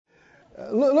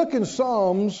Look in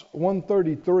Psalms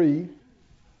 133.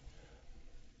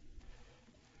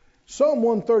 Psalm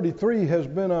 133 has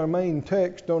been our main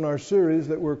text on our series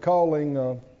that we're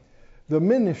calling the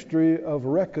Ministry of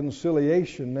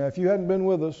Reconciliation. Now, if you hadn't been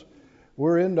with us,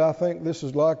 we're into, I think this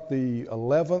is like the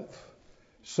 11th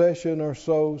session or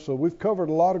so. So we've covered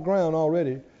a lot of ground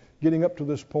already getting up to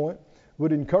this point.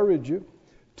 Would encourage you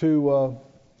to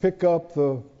pick up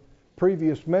the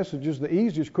previous messages. The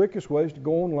easiest, quickest way is to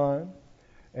go online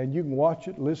and you can watch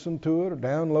it, listen to it, or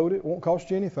download it. It won't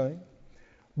cost you anything.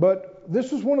 But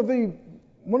this is one of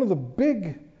the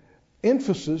big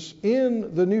emphasis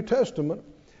in the New Testament.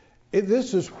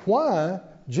 This is why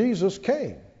Jesus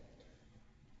came.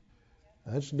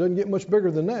 It doesn't get much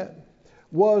bigger than that.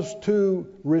 Was to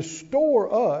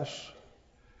restore us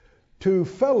to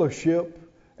fellowship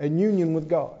and union with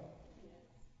God.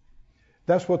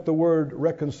 That's what the word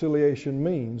reconciliation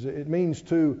means. It means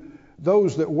to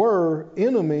those that were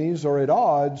enemies or at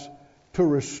odds to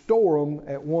restore them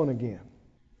at one again.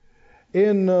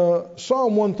 In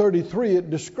Psalm 133, it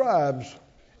describes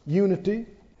unity.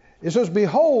 It says,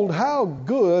 "Behold, how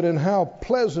good and how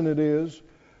pleasant it is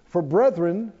for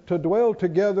brethren to dwell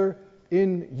together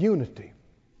in unity."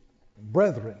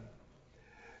 Brethren.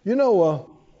 You know,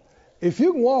 if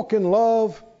you can walk in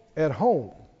love at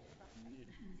home,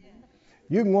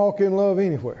 you can walk in love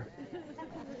anywhere.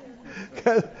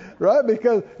 Right?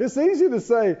 Because it's easy to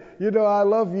say, I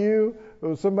love you,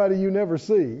 or somebody you never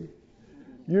see.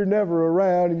 You're never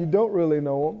around and you don't really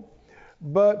know them.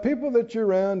 But people that you're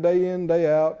around day in,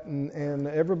 day out, and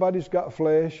everybody's got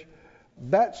flesh,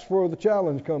 that's where the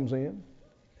challenge comes in.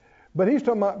 But he's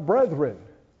talking about brethren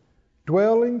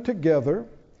dwelling together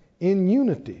in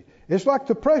unity. It's like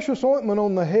the precious ointment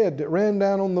on the head that ran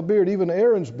down on the beard, even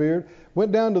Aaron's beard,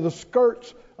 went down to the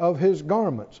skirts of his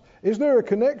garments. Is there a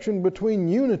connection between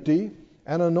unity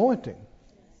and anointing?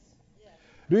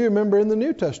 Do you remember in the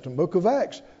New Testament, book of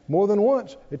Acts, more than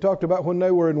once, it talked about when they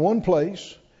were in one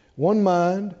place, one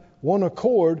mind, one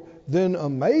accord, then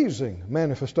amazing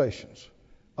manifestations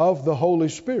of the Holy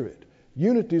Spirit.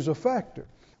 Unity is a factor.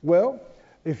 Well,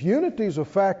 if unity is a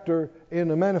factor in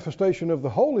the manifestation of the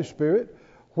Holy Spirit,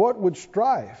 what would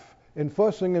strife and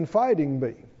fussing and fighting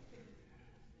be?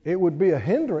 It would be a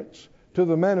hindrance to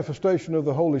the manifestation of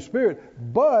the Holy Spirit,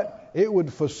 but it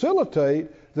would facilitate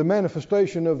the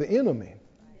manifestation of the enemy.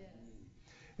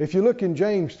 If you look in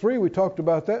James 3, we talked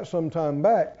about that some time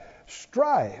back.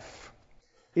 Strife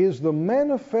is the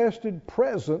manifested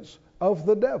presence of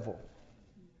the devil.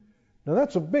 Now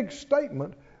that's a big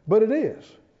statement, but it is.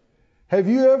 Have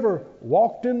you ever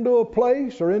walked into a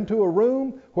place or into a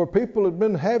room where people have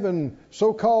been having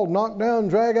so-called knockdown,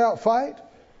 drag-out fight?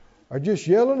 Or just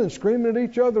yelling and screaming at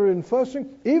each other and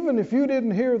fussing? Even if you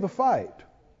didn't hear the fight,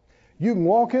 you can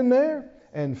walk in there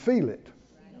and feel it.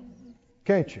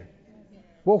 Can't you?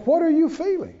 Well, what are you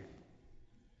feeling?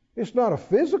 It's not a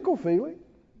physical feeling.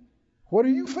 What are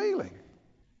you feeling?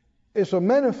 It's a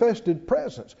manifested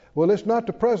presence. Well, it's not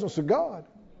the presence of God,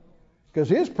 because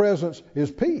His presence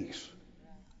is peace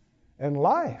and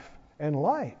life and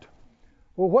light.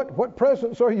 Well, what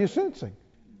presence are you sensing?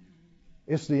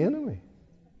 It's the enemy.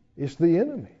 It's the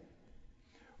enemy.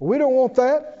 We don't want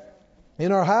that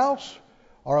in our house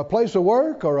or a place of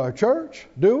work or our church,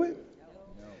 do we?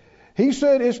 He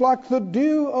said it's like the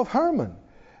dew of Hermon,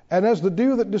 and as the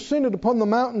dew that descended upon the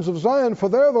mountains of Zion, for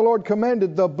there the Lord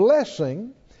commanded the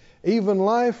blessing, even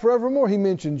life forevermore. He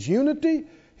mentions unity,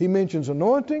 He mentions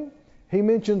anointing, He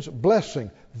mentions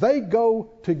blessing. They go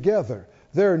together.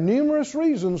 There are numerous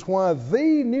reasons why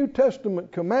the New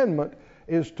Testament commandment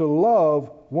is to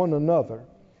love one another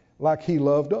like He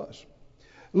loved us.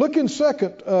 Look in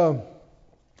 2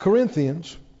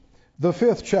 Corinthians, the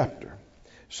 5th chapter.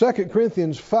 2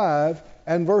 Corinthians 5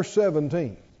 and verse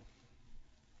 17.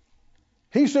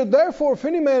 He said, "Therefore, if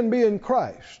any man be in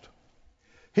Christ,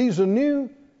 he's a new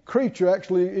creature."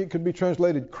 Actually, it could be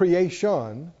translated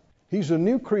creation. He's a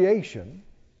new creation.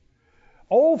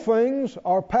 "Old things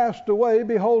are passed away.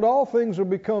 Behold, all things are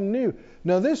become new."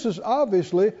 Now, this is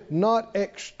obviously not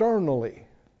externally.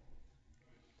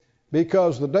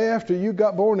 Because the day after you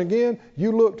got born again,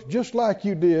 you looked just like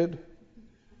you did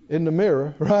in the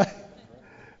mirror, right?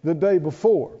 The day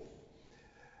before.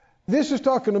 This is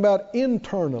talking about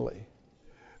internally.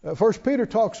 1 Peter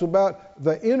talks about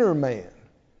the inner man.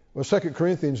 Well, 2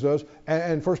 Corinthians does.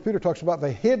 And 1 Peter talks about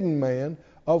the hidden man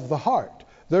of the heart.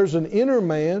 There's an inner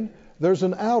man. There's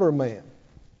an outer man.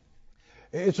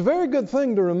 It's a very good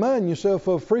thing to remind yourself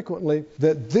of frequently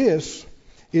that this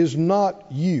is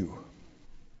not you.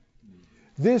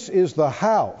 This is the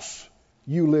house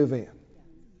you live in.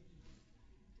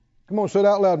 Come on, say it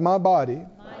out loud. My body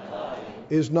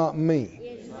is not me.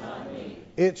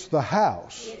 It's the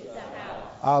house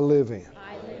I live in.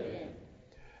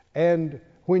 And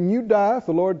when you die, if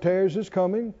the Lord tarries his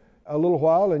coming a little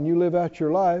while and you live out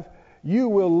your life, you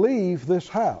will leave this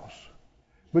house.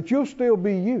 But you'll still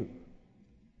be you.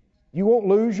 You won't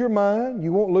lose your mind.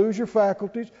 You won't lose your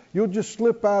faculties. You'll just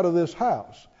slip out of this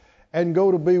house and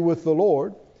go to be with the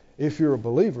Lord if you're a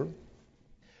believer.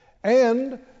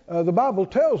 And the Bible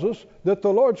tells us that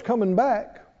the Lord's coming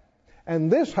back,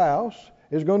 and this house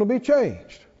is going to be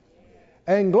changed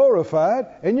and glorified,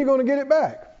 and you're going to get it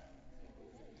back.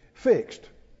 Fixed.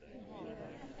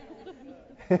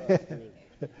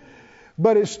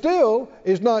 But it still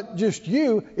is not just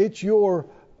you, it's your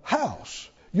house.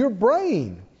 Your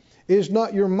brain is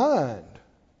not your mind.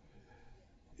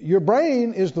 Your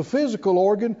brain is the physical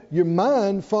organ your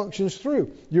mind functions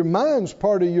through. Your mind's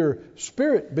part of your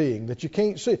spirit being that you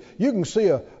can't see. You can see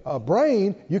a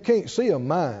brain, you can't see a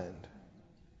mind.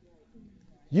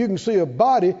 You can see a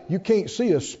body, you can't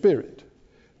see a spirit.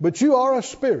 But you are a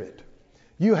spirit.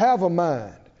 You have a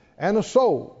mind and a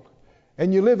soul,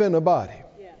 and you live in a body.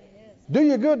 Do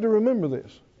you good to remember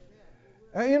this.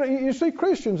 You see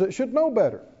Christians that should know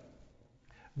better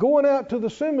going out to the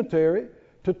cemetery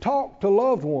to talk to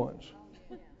loved ones.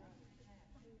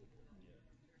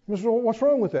 What's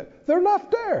wrong with that? They're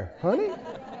not there, honey.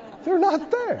 They're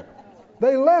not there.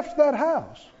 They left that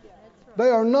house. They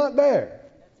are not there.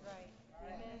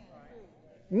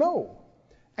 No.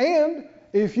 And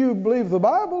if you believe the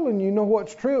Bible and you know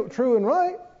what's true and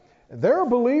right, they're a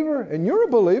believer and you're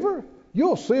a believer,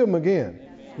 you'll see them again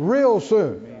real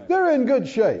soon. They're in good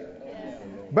shape.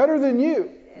 Better than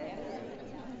you.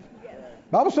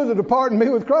 The Bible says to depart and be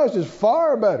with Christ is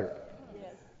far better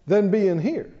than being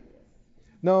here.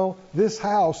 No, this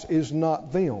house is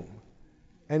not them,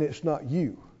 and it's not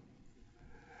you.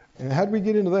 And how do we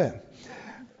get into that?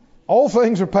 All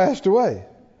things are passed away.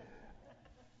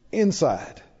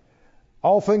 Inside.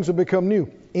 All things have become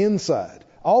new. Inside.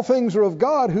 All things are of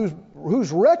God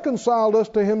who's reconciled us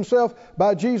to himself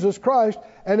by Jesus Christ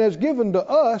and has given to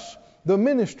us the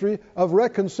ministry of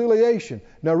reconciliation.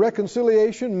 Now,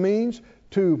 reconciliation means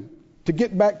to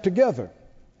get back together.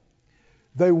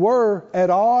 They were at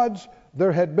odds.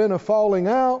 There had been a falling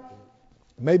out,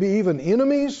 maybe even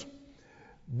enemies.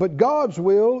 But God's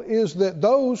will is that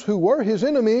those who were his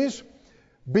enemies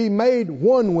be made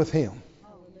one with him.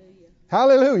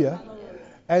 Hallelujah. Hallelujah.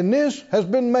 And this has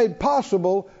been made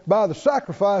possible by the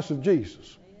sacrifice of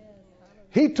Jesus.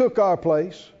 He took our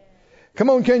place. Come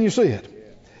on, can you see it?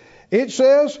 It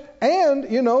says, and,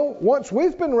 once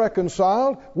we've been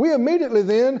reconciled, we immediately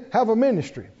then have a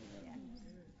ministry.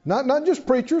 Not just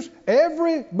preachers.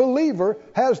 Every believer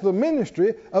has the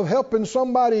ministry of helping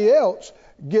somebody else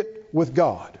get with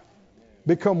God,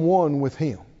 become one with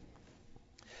him.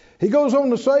 He goes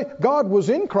on to say, God was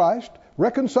in Christ,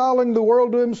 reconciling the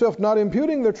world to himself, not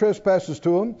imputing their trespasses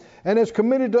to them, and has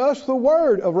committed to us the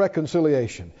word of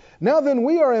reconciliation. Now then,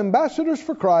 we are ambassadors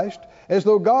for Christ, as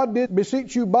though God did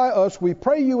beseech you by us. We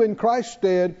pray you in Christ's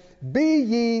stead, be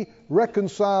ye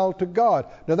reconciled to God.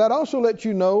 Now that also lets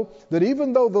you know that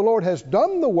even though the Lord has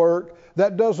done the work,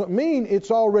 that doesn't mean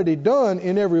it's already done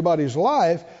in everybody's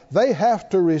life. They have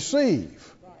to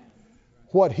receive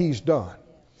what he's done.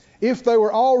 If they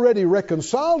were already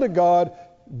reconciled to God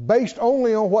based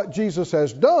only on what Jesus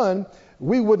has done,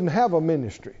 we wouldn't have a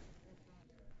ministry.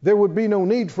 There would be no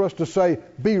need for us to say,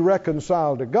 be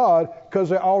reconciled to God, because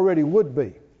there already would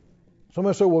be.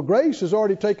 Somebody say, well, grace has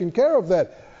already taken care of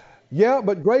that. Yeah,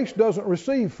 but grace doesn't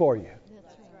receive for you.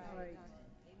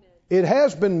 It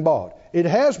has been bought. It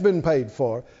has been paid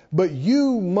for. But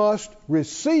you must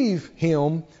receive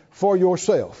him for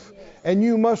yourself. And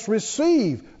you must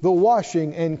receive the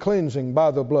washing and cleansing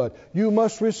by the blood. You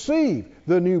must receive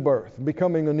the new birth,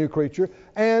 becoming a new creature,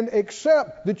 and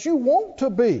accept that you want to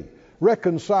be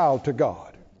reconciled to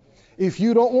God. If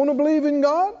you don't want to believe in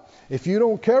God, if you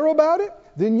don't care about it,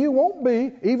 then you won't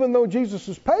be, even though Jesus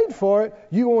has paid for it,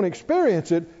 you won't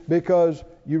experience it because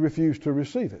you refuse to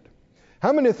receive it.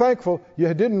 How many are thankful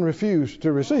you didn't refuse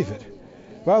to receive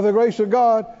it? By the grace of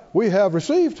God, we have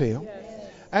received him.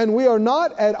 And we are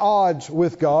not at odds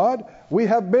with God. We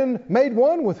have been made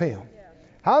one with him.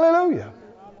 Hallelujah.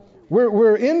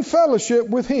 We're in fellowship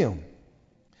with him.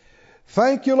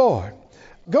 Thank you, Lord.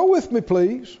 Go with me,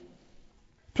 please,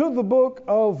 to the book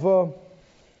of...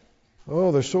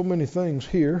 there's so many things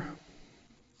here.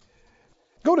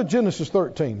 Go to Genesis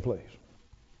 13, please.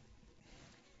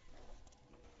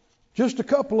 Just a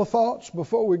couple of thoughts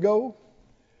before we go,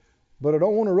 but I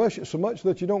don't want to rush it so much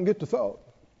that you don't get the thought.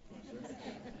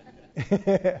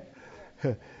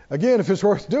 Again, if it's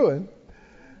worth doing,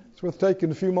 It's worth taking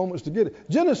a few moments to get it.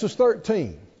 Genesis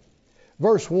 13,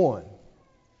 verse 1.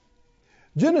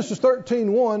 Genesis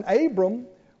 13:1, Abram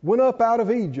went up out of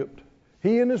Egypt,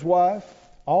 he and his wife,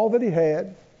 all that he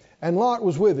had, and Lot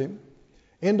was with him,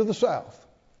 into the south.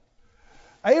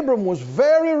 Abram was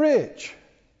very rich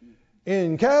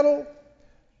in cattle.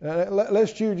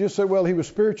 Lest you just say, well, he was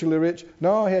spiritually rich.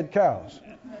 No, he had cows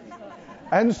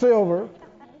and silver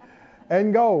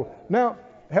and gold. Now,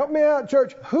 help me out,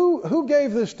 church. Who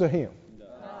gave this to him?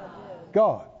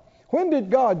 God. When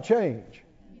did God change?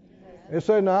 It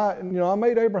said, I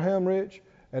made Abraham rich,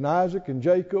 and Isaac and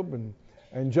Jacob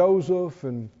and Joseph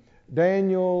and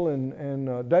Daniel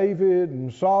and David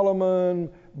and Solomon,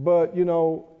 but,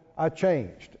 I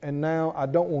changed, and now I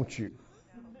don't want you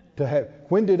to have.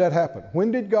 When did that happen?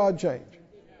 When did God change?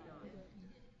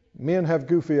 Men have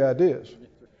goofy ideas,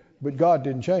 but God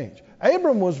didn't change.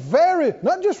 Abram was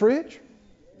not just rich,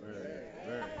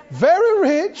 very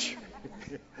rich.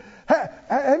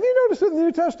 Have you noticed in the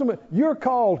New Testament, you're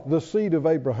called the seed of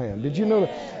Abraham? Did you know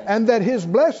that? And that his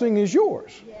blessing is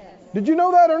yours. Did you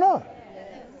know that or not?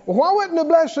 Well, why wouldn't the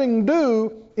blessing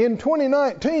do in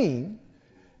 2019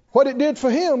 what it did for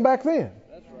him back then?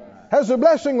 Has the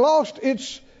blessing lost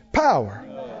its power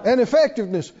and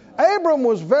effectiveness? Abram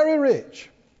was very rich.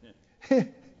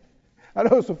 I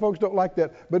know some folks don't like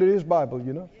that, but it is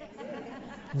Bible,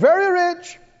 Very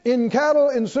rich in cattle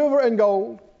and silver and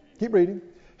gold. Keep reading.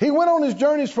 He went on his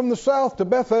journeys from the south to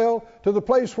Bethel, to the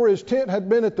place where his tent had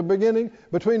been at the beginning,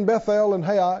 between Bethel and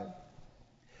Hai,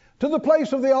 to the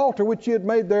place of the altar which he had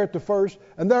made there at the first,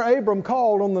 and there Abram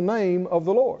called on the name of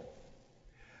the Lord.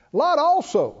 Lot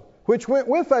also, which went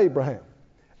with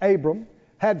Abram,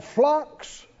 had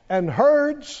flocks and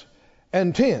herds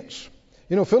and tents.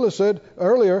 Phyllis said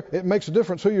earlier, it makes a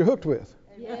difference who you're hooked with.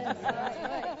 Yes, that's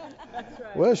right. That's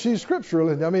right. Well, she's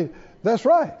scriptural. That's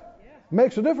right.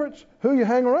 Makes a difference who you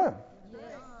hang around.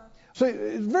 See,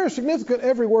 it's very significant,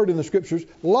 every word in the scriptures.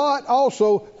 Lot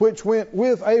also, which went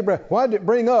with Abraham. Why did it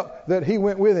bring up that he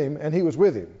went with him and he was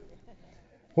with him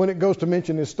when it goes to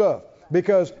mention his stuff?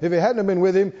 Because if he hadn't have been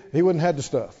with him, he wouldn't have had the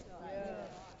stuff.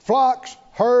 Flocks,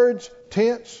 herds,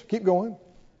 tents, keep going.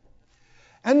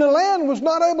 And the land was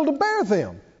not able to bear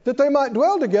them, that they might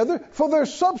dwell together, for their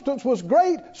substance was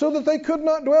great, so that they could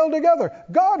not dwell together.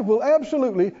 God will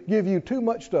absolutely give you too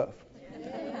much stuff.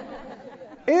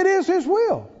 It is His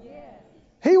will.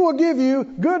 He will give you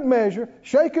good measure,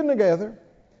 shaken together,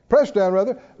 pressed down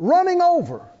rather, running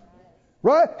over.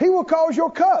 Right? He will cause your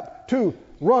cup to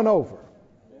run over.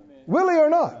 Will He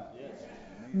or not?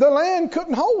 The land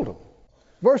couldn't hold them.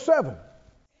 Verse 7.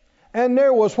 And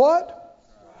there was what?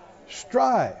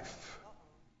 Strife.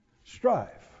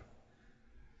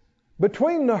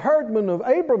 Between the herdmen of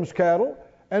Abram's cattle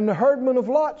and the herdmen of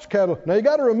Lot's cattle. Now you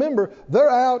got to remember, they're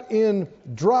out in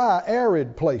dry,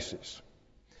 arid places.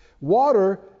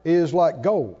 Water is like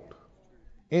gold.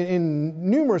 In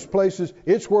numerous places,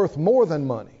 it's worth more than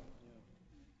money.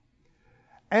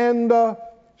 And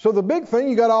so the big thing,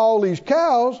 you got all these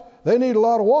cows, they need a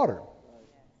lot of water.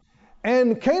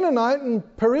 And Canaanite and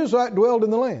Perizzite dwelled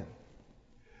in the land.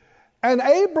 And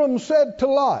Abram said to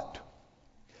Lot,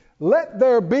 let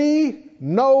there be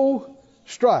no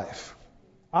strife,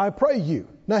 I pray you.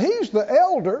 Now he's the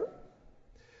elder.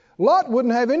 Lot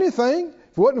wouldn't have anything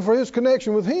if it wasn't for his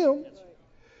connection with him.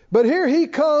 But here he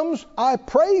comes, I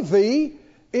pray thee,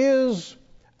 is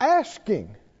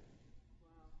asking.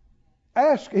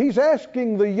 He's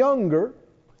asking the younger,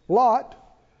 Lot.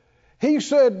 He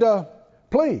said,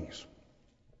 please,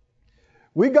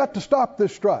 we got to stop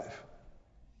this strife.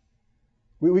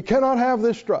 We cannot have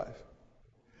this strife.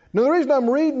 Now the reason I'm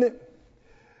reading it,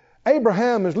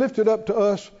 Abraham is lifted up to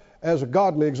us as a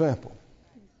godly example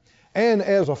and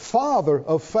as a father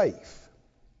of faith.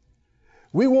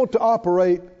 We want to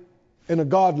operate in a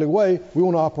godly way. We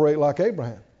want to operate like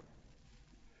Abraham.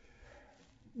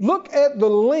 Look at the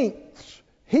lengths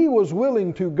he was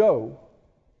willing to go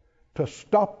to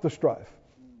stop the strife.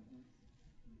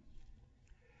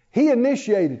 He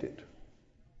initiated it.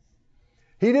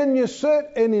 He didn't just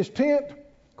sit in his tent.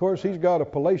 Of course, he's got a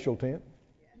palatial tent.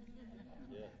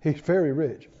 He's very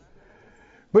rich.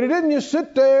 But he didn't just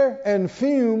sit there and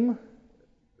fume.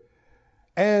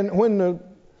 And when the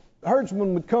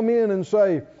herdsman would come in and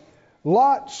say,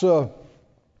 Lot's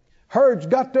herds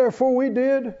got there before we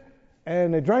did,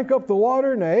 and they drank up the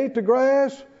water and they ate the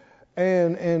grass,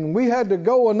 and we had to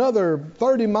go another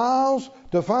 30 miles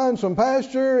to find some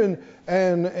pasture,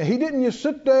 and he didn't just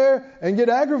sit there and get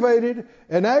aggravated,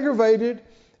 and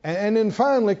then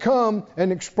finally come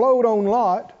and explode on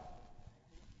Lot.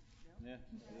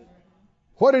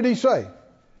 What did he say?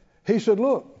 He said,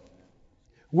 look,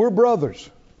 we're brothers.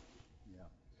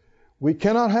 We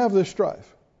cannot have this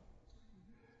strife.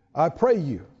 I pray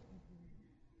you.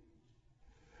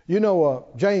 You know,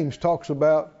 James talks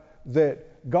about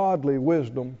that godly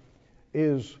wisdom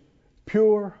is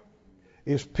pure,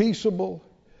 is peaceable,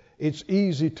 it's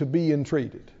easy to be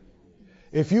entreated.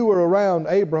 If you were around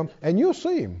Abram, and you'll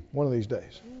see him one of these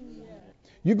days,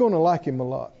 you're going to like him a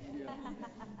lot.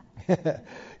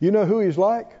 You know who he's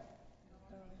like?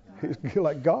 He's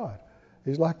like God.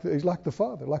 He's like the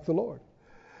Father, like the Lord.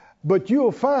 But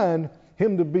you'll find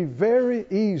him to be very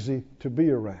easy to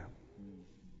be around.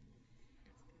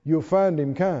 You'll find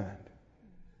him kind.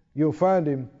 You'll find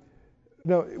him.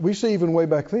 Now, we see even way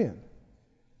back then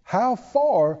how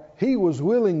far he was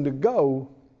willing to go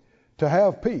to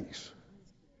have peace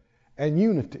and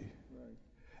unity,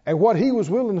 and what he was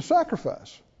willing to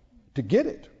sacrifice to get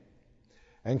it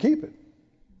and keep it.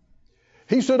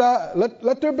 He said,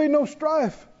 let there be no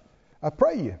strife, I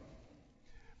pray you,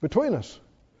 between us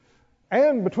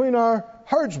and between our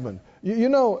herdsmen.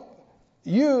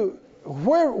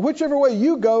 Whichever way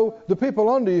you go, the people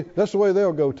under you, that's the way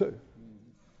they'll go too.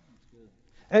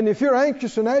 And if you're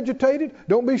anxious and agitated,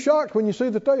 don't be shocked when you see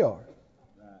that they are.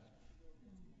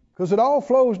 Because it all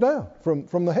flows down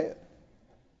from the head.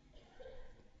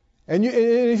 And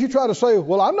if you try to say,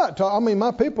 well, I'm not talking,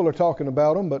 my people are talking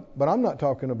about them, but I'm not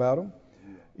talking about them,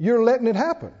 you're letting it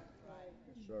happen.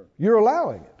 You're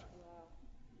allowing it.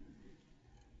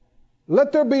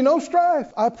 Let there be no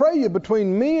strife, I pray you,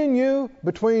 between me and you,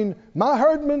 between my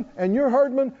herdmen and your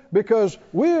herdmen, because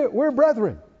we're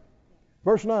brethren.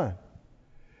 Verse 9.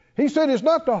 He said, is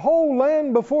not the whole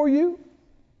land before you?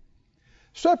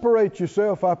 Separate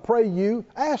yourself, I pray you,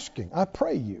 asking, I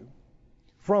pray you,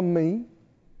 from me.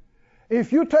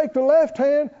 If you take the left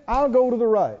hand, I'll go to the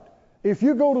right. If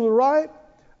you go to the right,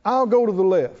 I'll go to the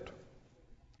left.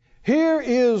 Here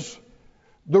is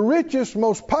the richest,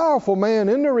 most powerful man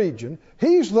in the region.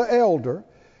 He's the elder.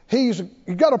 He's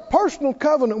got a personal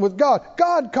covenant with God.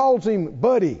 God calls him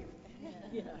buddy,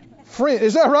 friend.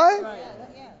 Is that right?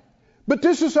 But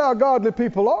this is how godly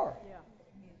people are.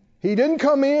 He didn't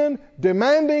come in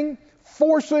demanding,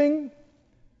 forcing,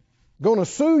 going to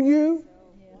sue you.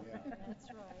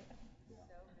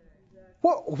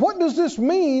 What does this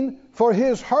mean for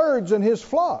his herds and his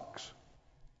flocks?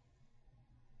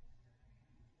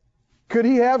 Could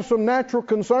he have some natural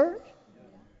concerns?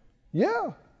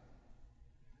 Yeah.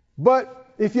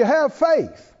 But if you have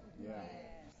faith,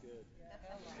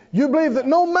 you believe that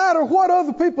no matter what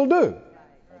other people do,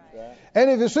 and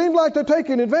if it seems like they're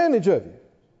taking advantage of you,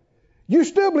 you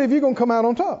still believe you're going to come out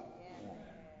on top.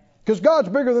 Because God's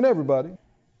bigger than everybody.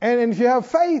 And if you have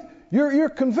faith, you're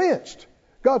convinced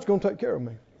God's going to take care of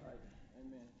me.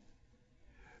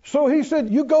 So he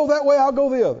said, you go that way, I'll go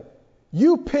the other.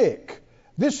 You pick.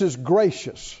 This is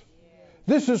gracious.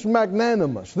 This is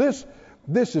magnanimous. This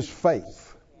is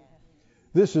faith.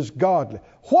 This is godly.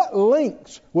 What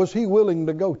lengths was he willing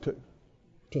to go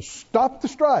to stop the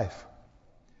strife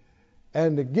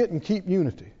and to get and keep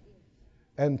unity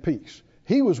and peace?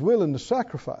 He was willing to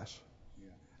sacrifice.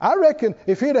 I reckon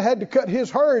if he'd have had to cut his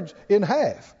herds in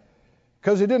half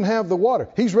because he didn't have the water,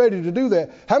 he's ready to do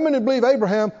that. How many believe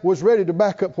Abraham was ready to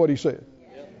back up what he said?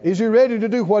 Is he ready to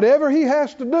do whatever he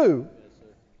has to do,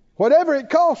 whatever it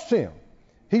costs him?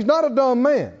 He's not a dumb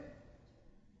man.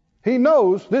 He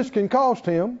knows this can cost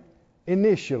him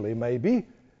initially maybe,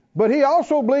 but he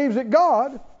also believes that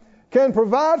God can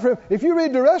provide for him. If you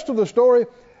read the rest of the story,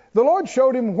 the Lord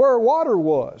showed him where water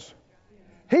was.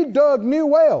 He dug new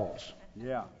wells.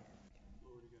 Yeah.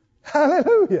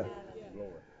 Hallelujah.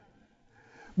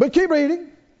 But keep reading.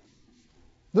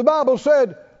 The Bible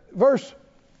said, verse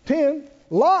 10,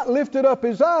 Lot lifted up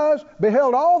his eyes,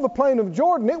 beheld all the plain of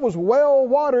Jordan. It was well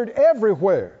watered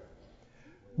everywhere.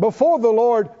 Before the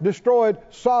Lord destroyed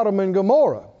Sodom and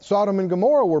Gomorrah. Sodom and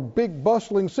Gomorrah were big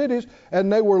bustling cities,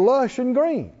 and they were lush and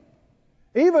green.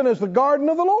 Even as the garden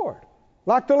of the Lord,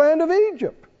 like the land of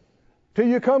Egypt, till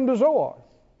you come to Zoar.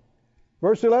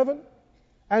 Verse 11,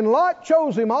 and Lot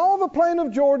chose him all the plain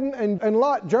of Jordan, and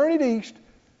Lot journeyed east.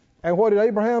 And what did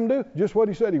Abraham do? Just what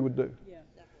he said he would do.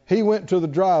 He went to the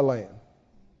dry land.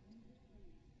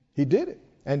 He did it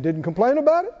and didn't complain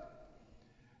about it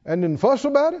and didn't fuss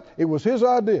about it. It was his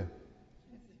idea.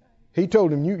 He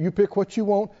told him, you pick what you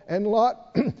want. And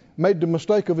Lot made the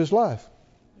mistake of his life.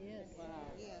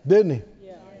 Didn't he?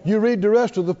 You read the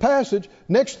rest of the passage.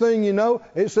 Next thing you know,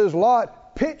 it says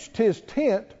Lot pitched his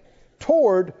tent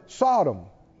toward Sodom.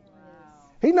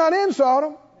 He's not in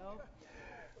Sodom,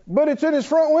 but it's in his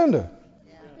front window.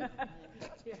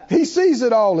 He sees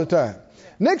it all the time.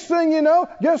 Next thing you know,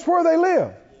 guess where they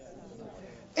live?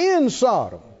 In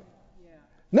Sodom.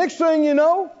 Next thing you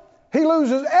know, He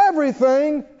loses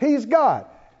everything he's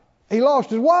got. He lost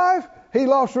his wife. He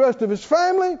lost the rest of his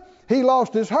family. He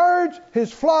lost his herds,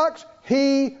 his flocks.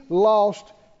 He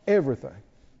lost everything.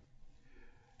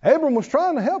 Abram was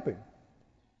trying to help him.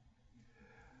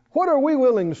 What are we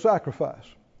willing to sacrifice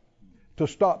to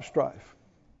stop strife?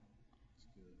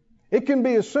 It can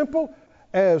be as simple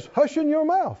as hushing your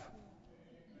mouth.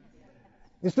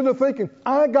 Instead of thinking,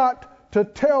 I got to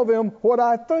tell them what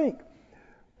I think.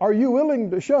 Are you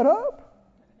willing to shut up?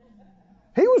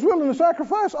 He was willing to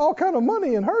sacrifice all kind of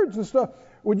money and herds and stuff.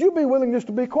 Would you be willing just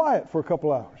to be quiet for a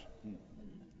couple hours?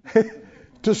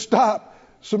 To stop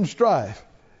some strife?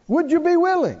 Would you be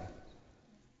willing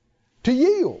to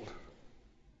yield?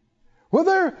 Well,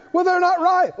 they're not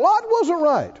right. Lot wasn't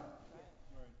right.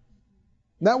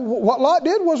 Now, what Lot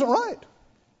did wasn't right.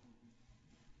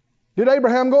 Did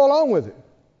Abraham go along with it?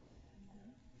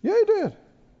 Yeah, he did.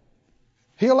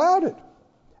 He allowed it.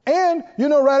 And,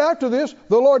 right after this,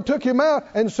 the Lord took him out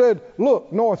and said,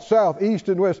 look, north, south, east,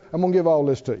 and west, I'm going to give all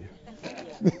this to you.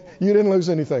 You didn't lose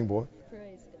anything, boy.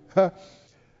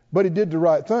 But he did the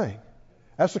right thing.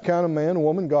 That's the kind of man and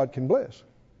woman God can bless.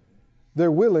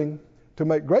 They're willing to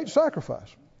make great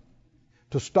sacrifice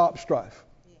to stop strife.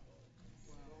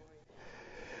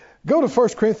 Go to 1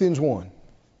 Corinthians 1.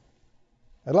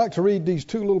 I'd like to read these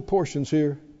two little portions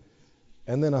here,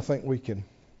 and then I think we can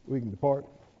depart.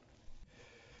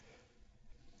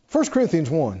 1 Corinthians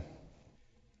 1,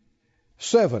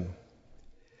 7.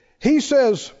 He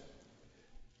said,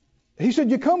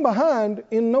 you come behind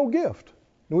in no gift.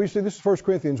 And we see this is 1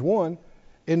 Corinthians 1.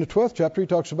 In the 12th chapter, he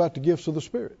talks about the gifts of the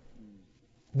Spirit.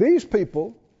 These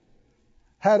people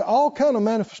had all kind of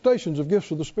manifestations of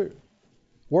gifts of the Spirit.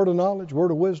 Word of knowledge,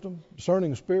 word of wisdom,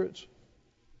 discerning of spirits.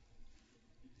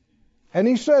 And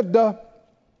he said,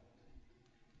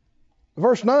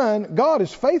 verse 9, God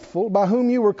is faithful, by whom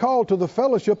you were called to the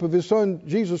fellowship of His Son,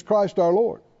 Jesus Christ our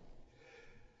Lord.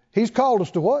 He's called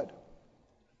us to what?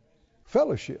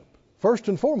 Fellowship. First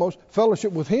and foremost,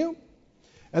 fellowship with Him,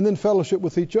 and then fellowship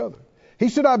with each other. He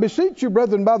said, I beseech you,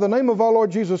 brethren, by the name of our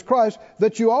Lord Jesus Christ,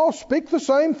 that you all speak the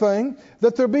same thing,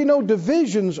 that there be no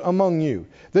divisions among you,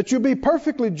 that you be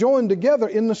perfectly joined together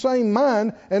in the same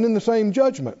mind and in the same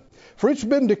judgment. For it's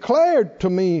been declared to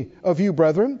me of you,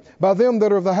 brethren, by them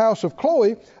that are of the house of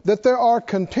Chloe, that there are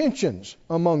contentions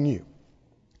among you.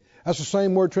 That's the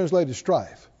same word translated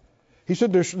strife. He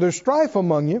said there's strife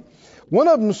among you. One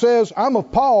of them says, I'm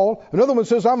of Paul. Another one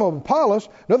says, I'm of Apollos.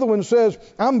 Another one says,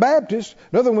 I'm Baptist.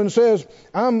 Another one says,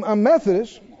 I'm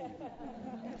Methodist.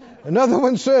 Another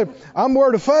one said, I'm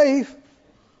Word of Faith.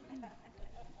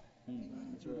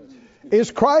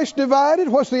 Is Christ divided?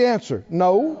 What's the answer?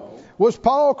 No. Was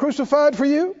Paul crucified for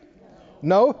you?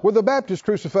 No. Were the Baptists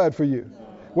crucified for you?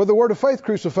 Were the Word of Faith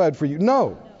crucified for you?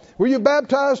 No. Were you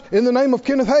baptized in the name of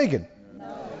Kenneth Hagin?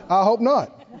 No. I hope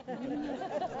not.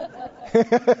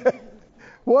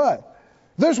 What?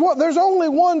 There's only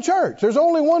one church. There's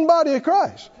only one body of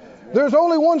Christ. There's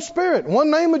only one Spirit,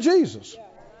 one name of Jesus.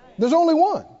 There's only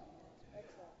one.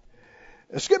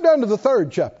 Skip down to the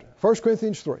 3rd chapter, 1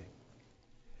 Corinthians 3.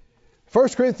 1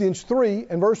 Corinthians 3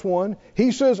 and verse 1,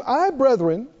 he says, I,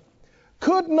 brethren,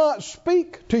 could not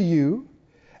speak to you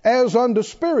as unto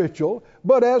spiritual,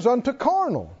 but as unto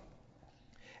carnal,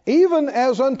 even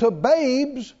as unto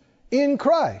babes in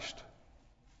Christ.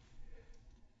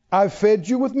 I've fed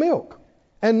you with milk,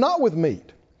 and not with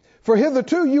meat. For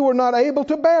hitherto you were not able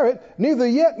to bear it, neither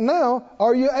yet now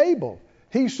are you able.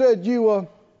 He said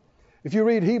if you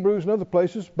read Hebrews and other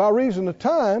places, by reason of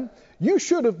time, you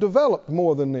should have developed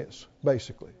more than this,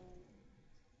 basically.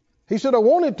 He said, I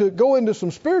wanted to go into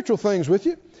some spiritual things with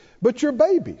you, but you're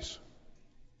babies.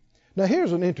 Now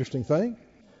here's an interesting thing.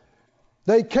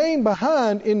 They came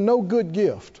behind in no good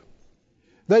gift.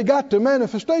 They got the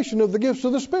manifestation of the gifts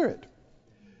of the Spirit.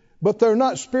 But they're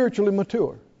not spiritually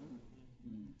mature.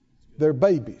 They're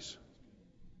babies.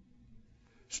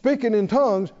 Speaking in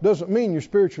tongues doesn't mean you're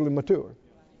spiritually mature.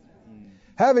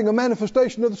 Having a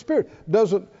manifestation of the Spirit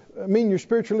doesn't mean you're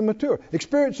spiritually mature.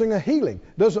 Experiencing a healing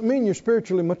doesn't mean you're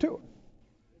spiritually mature.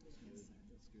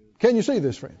 Can you see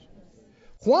this, friends?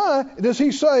 Why does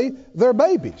he say they're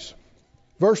babies?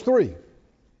 Verse 3.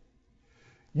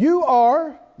 You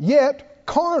are yet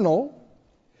carnal.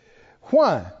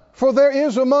 Why? For there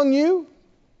is among you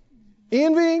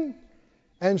envying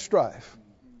and strife.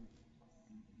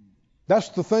 That's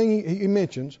the thing he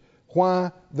mentions,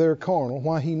 why they're carnal,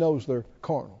 why he knows they're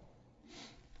carnal.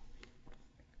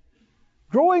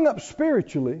 Growing up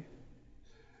spiritually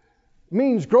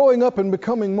means growing up and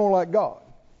becoming more like God,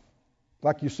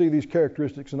 like you see these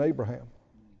characteristics in Abraham.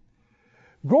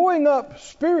 Growing up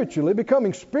spiritually,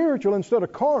 becoming spiritual instead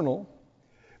of carnal,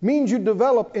 means you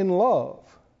develop in love.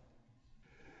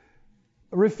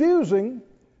 Refusing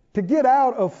to get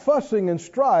out of fussing and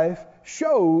strife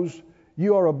shows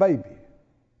you are a baby,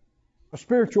 a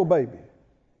spiritual baby.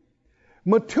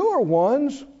 Mature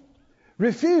ones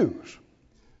refuse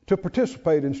to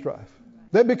participate in strife.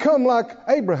 They become like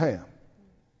Abraham.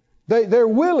 They're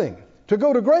willing to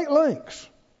go to great lengths.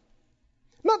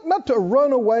 Not to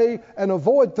run away and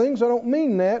avoid things, I don't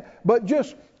mean that, but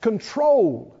just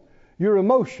control your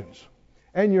emotions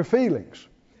and your feelings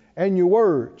and your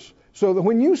words, so that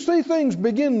when you see things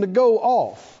begin to go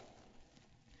off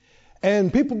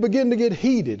and people begin to get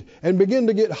heated and begin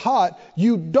to get hot,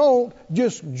 you don't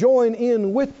just join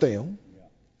in with them.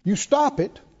 You stop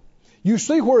it. You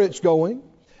see where it's going,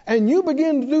 and you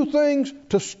begin to do things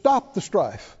to stop the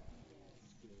strife.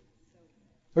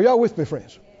 Are y'all with me,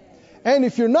 friends? And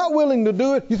if you're not willing to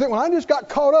do it, you think, well, I just got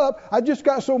caught up. I just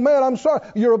got so mad. I'm sorry.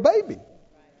 You're a baby.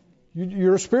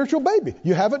 You're a spiritual baby.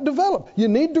 You haven't developed. You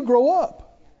need to grow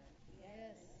up.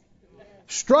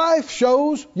 Strife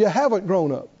shows you haven't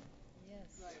grown up.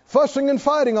 Fussing and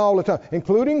fighting all the time,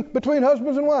 including between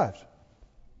husbands and wives,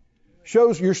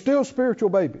 shows you're still spiritual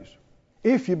babies.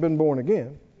 If you've been born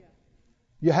again,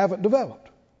 you haven't developed.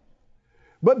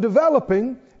 But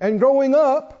developing and growing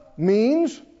up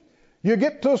means you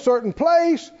get to a certain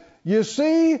place, you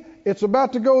see it's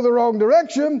about to go the wrong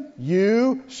direction,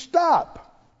 you stop.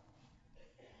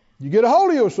 You get a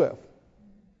hold of yourself.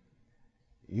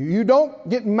 You don't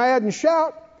get mad and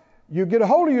shout. You get a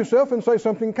hold of yourself and say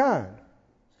something kind.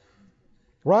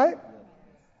 Right?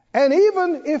 And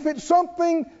even if it's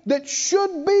something that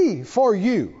should be for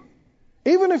you,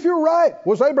 even if you're right,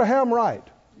 was Abraham right?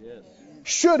 Yes.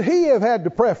 Should he have had the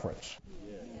preference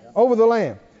over the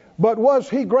land? But was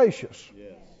he gracious?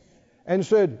 Yes. And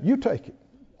said, you take it.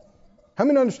 How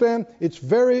many understand it's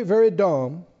very, very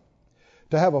dumb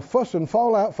to have a fuss and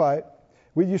fallout fight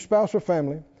with your spouse or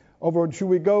family over should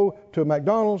we go to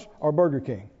McDonald's or Burger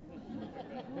King?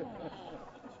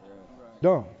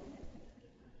 Dumb.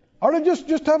 Or to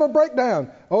just have a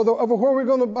breakdown over where we're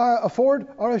going to buy a Ford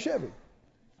or a Chevy.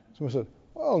 Someone said,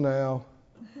 well, now,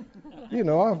 you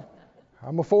know,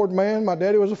 I'm a Ford man. My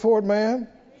daddy was a Ford man.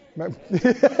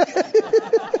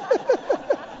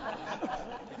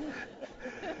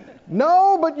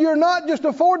 No, but you're not just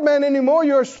a Ford man anymore.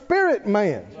 You're a spirit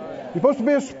man. You're supposed to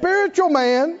be a spiritual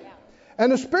man.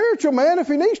 And a spiritual man, if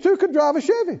he needs to, could drive a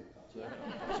Chevy.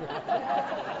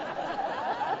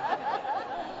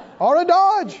 Or a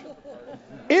Dodge.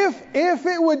 If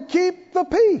it would keep the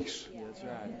peace.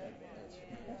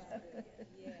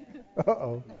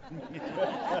 Uh-oh.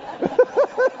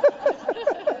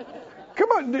 Come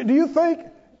on, do you think,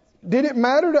 did it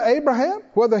matter to Abraham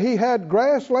whether he had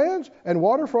grasslands and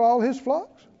water for all his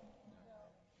flocks?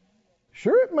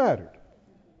 Sure it mattered.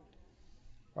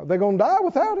 Are they going to die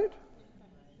without it?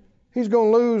 He's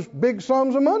going to lose big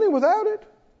sums of money without it.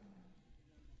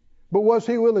 But was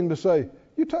he willing to say,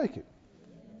 you take it.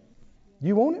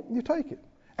 You want it, you take it.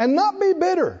 And not be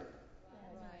bitter.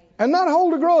 And not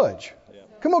hold a grudge.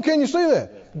 Come on, can you see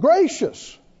that?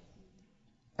 Gracious.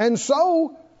 And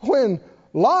so, when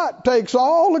Lot takes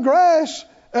all the grass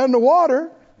and the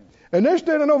water, and they're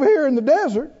standing over here in the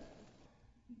desert,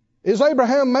 is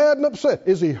Abraham mad and upset?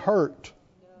 Is he hurt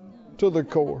to the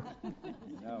core?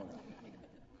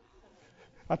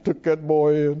 I took that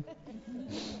boy in,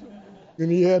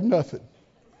 and he had nothing.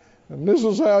 And this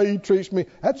is how he treats me.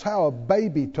 That's how a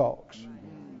baby talks.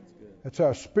 That's how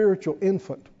a spiritual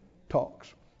infant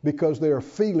talks. Because they are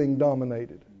feeling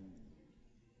dominated.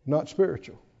 Not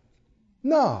spiritual.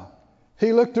 No.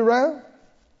 He looked around.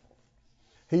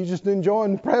 He's just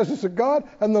enjoying the presence of God.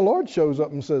 And the Lord shows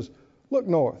up and says, look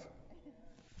north.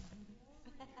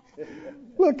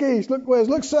 Look east. Look west.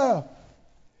 Look south.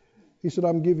 He said,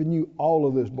 I'm giving you all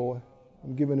of this, boy.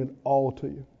 I'm giving it all to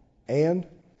you. And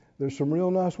there's some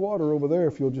real nice water over there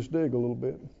if you'll just dig a little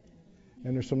bit.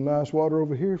 And there's some nice water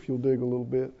over here if you'll dig a little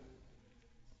bit.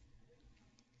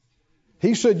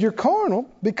 He said, you're carnal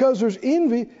because there's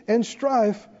envy and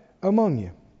strife among you.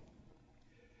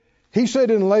 He said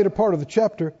in the later part of the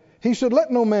chapter, he said, let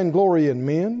no man glory in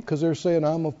men, because they're saying,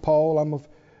 I'm of Paul, I'm of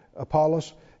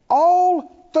Apollos.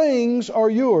 All things are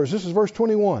yours. This is verse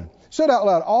 21. Say it out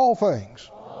loud. All things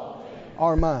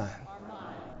are mine.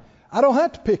 I don't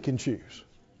have to pick and choose.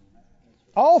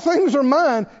 All things are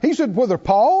mine. He said, whether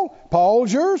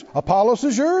Paul's yours, Apollos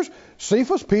is yours,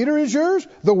 Cephas, Peter is yours,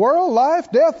 the world, life,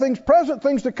 death, things present,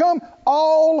 things to come,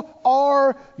 all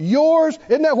are yours.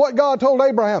 Isn't that what God told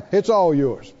Abraham? It's all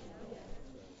yours.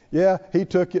 Yeah, he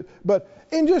took it. But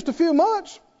in just a few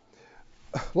months,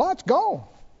 Lot's gone.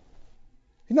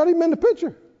 He's not even in the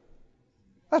picture.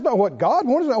 That's not what God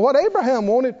wanted. It's not what Abraham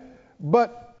wanted.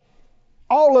 But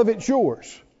all of it's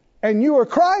yours. And you are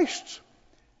Christ's,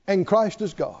 and Christ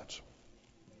is God's.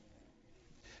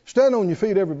 Stand on your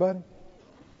feet, everybody.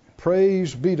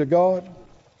 Praise be to God.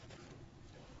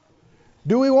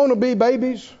 Do we want to be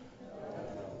babies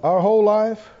our whole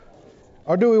life?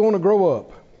 Or do we want to grow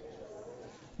up?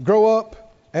 Grow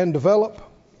up and develop.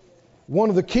 One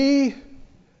of the key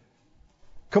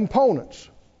components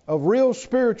of real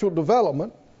spiritual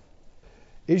development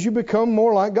is you become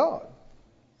more like God.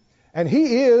 And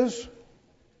He is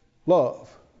love.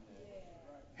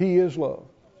 He is love.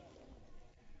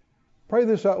 Pray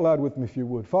this out loud with me if you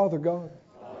would. Father God,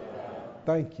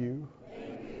 thank you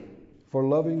for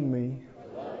loving me,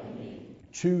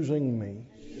 choosing me.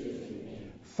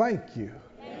 Thank you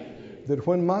that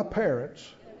when my parents,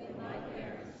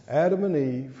 Adam and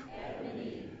Eve,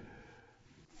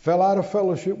 fell out of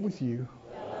fellowship with you,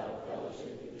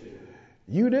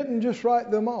 you didn't just write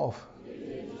them off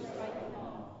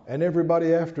and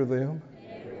everybody after them.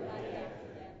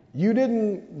 You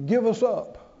didn't give us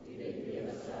up,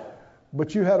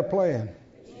 but you had a plan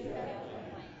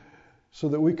so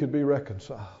that we could be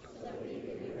reconciled.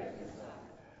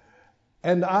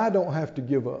 And I don't have to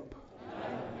give up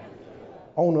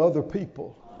on other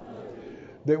people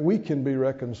that we can be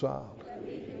reconciled,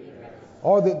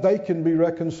 or that they can be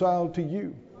reconciled to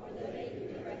you.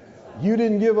 You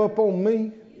didn't give up on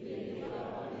me.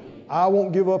 I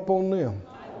won't give up on them.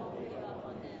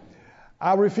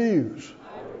 I refuse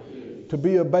to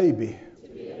be a baby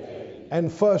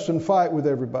and fuss and fight with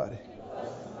everybody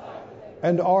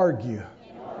and argue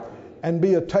and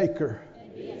be a taker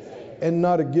and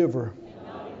not a giver.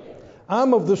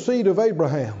 I'm of the seed of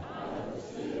Abraham.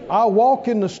 I walk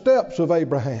in the steps of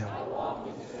Abraham.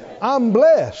 I'm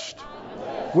blessed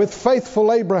with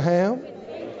faithful Abraham.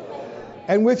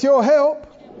 And with your help,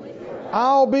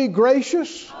 I'll be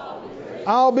gracious.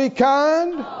 I'll be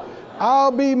kind.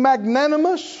 I'll be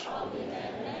magnanimous.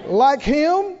 Like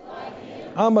him,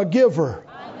 I'm a giver.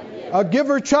 A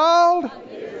giver child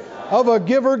of a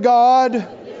giver God.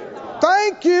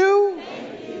 Thank you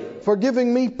for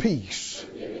giving me peace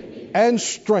and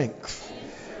strength.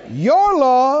 Your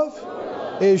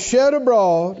love is shed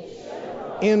abroad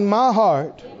in my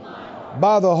heart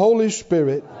by the Holy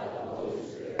Spirit.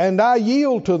 And I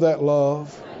yield to that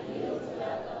love.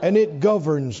 And it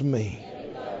governs me.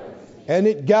 And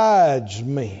it guides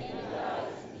me.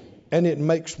 And it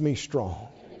makes me strong.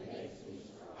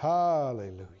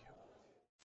 Hallelujah.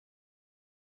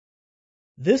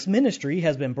 This ministry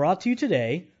has been brought to you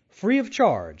today free of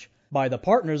charge by the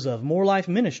partners of More Life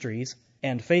Ministries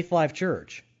and Faith Life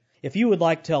Church. If you would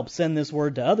like to help send this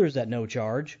word to others at no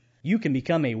charge, you can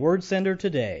become a word sender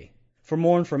today. For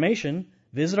more information,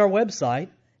 visit our website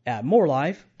at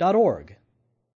morelife.org.